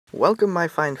Welcome, my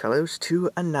fine fellows, to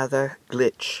another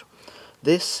glitch.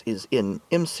 This is in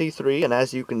MC3, and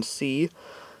as you can see,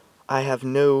 I have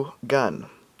no gun,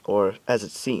 or as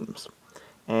it seems.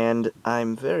 And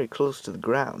I'm very close to the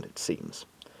ground, it seems.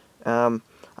 I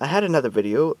had another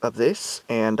video of this,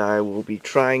 and I will be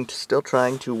still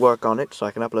trying to work on it so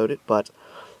I can upload it,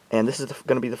 and this is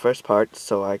going to be the first part,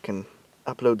 so I can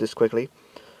upload this quickly,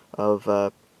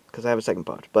 because I have a second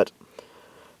part,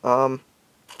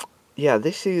 yeah,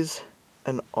 this is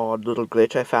an odd little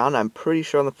glitch I found. I'm pretty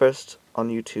sure I'm the first on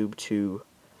YouTube to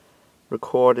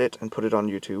record it and put it on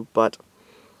YouTube, but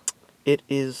it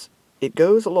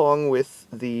goes along with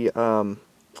the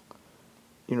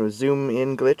zoom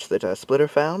in glitch that Splitter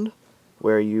found,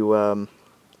 where it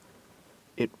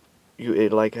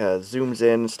like zooms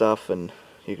in and stuff and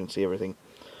you can see everything.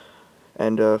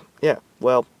 And yeah,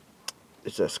 well,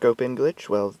 it's a scope in glitch.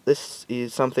 Well, this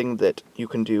is something that you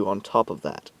can do on top of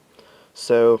that.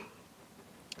 So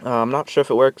I'm not sure if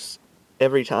it works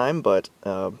every time, but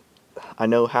I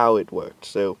know how it worked.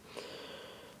 So,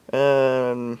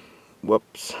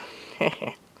 whoops.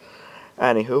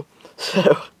 Anywho,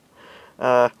 so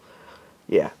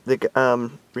yeah, the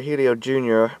Regilio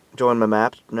Jr. joined my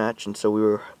match, and so we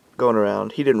were going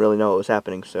around. He didn't really know what was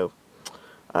happening, so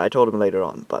I told him later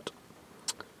on. But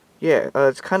yeah,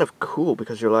 it's kind of cool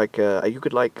because you're like you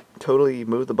could like totally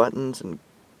move the buttons and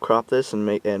crop this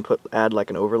and add like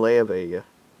an overlay of a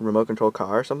remote control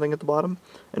car or something at the bottom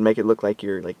and make it look like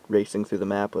you're like racing through the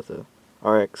map with a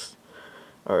RXD,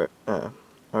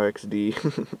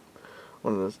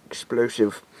 one of those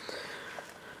explosive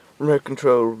remote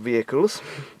control vehicles.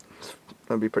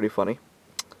 That'd be pretty funny.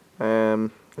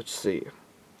 Let's see.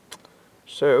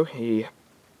 So he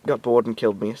got bored and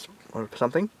killed me or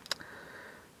something.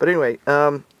 But anyway,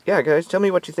 yeah, guys, tell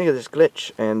me what you think of this glitch,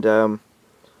 and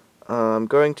I'm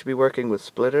going to be working with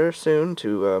Splitter soon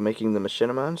to making the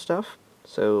machinima and stuff,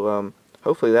 so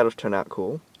hopefully that'll turn out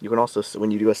cool. You can also,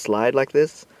 when you do a slide like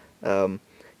this,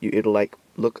 it'll like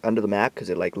look under the map because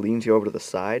it like leans you over to the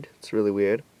side. It's really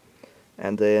weird.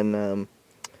 And then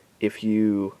if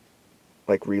you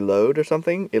like reload or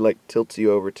something, it like tilts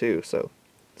you over too, so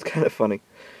it's kind of funny.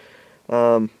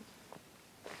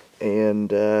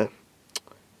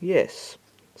 Yes,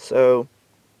 so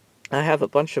I have a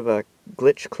bunch of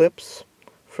glitch clips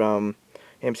from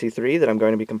MC3 that I'm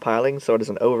going to be compiling, sort of as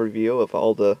an overview of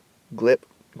all the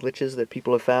glitches that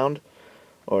people have found,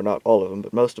 or not all of them,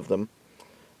 but most of them,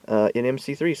 in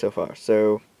MC3 so far.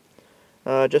 So,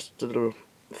 just a little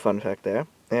fun fact there.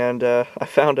 And I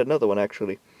found another one,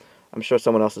 actually. I'm sure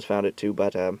someone else has found it too,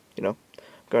 but, I'm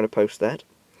going to post that,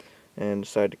 and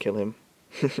decided to kill him.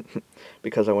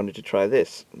 Because I wanted to try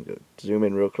this. Zoom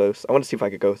in real close. I wanted to see if I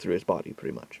could go through his body,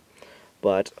 pretty much.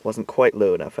 But it wasn't quite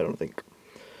low enough, I don't think.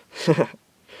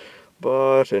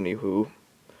 But anywho,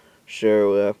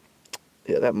 so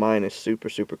yeah, that mine is super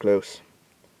close.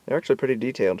 They're actually pretty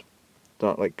detailed. It's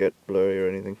not like get blurry or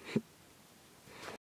anything.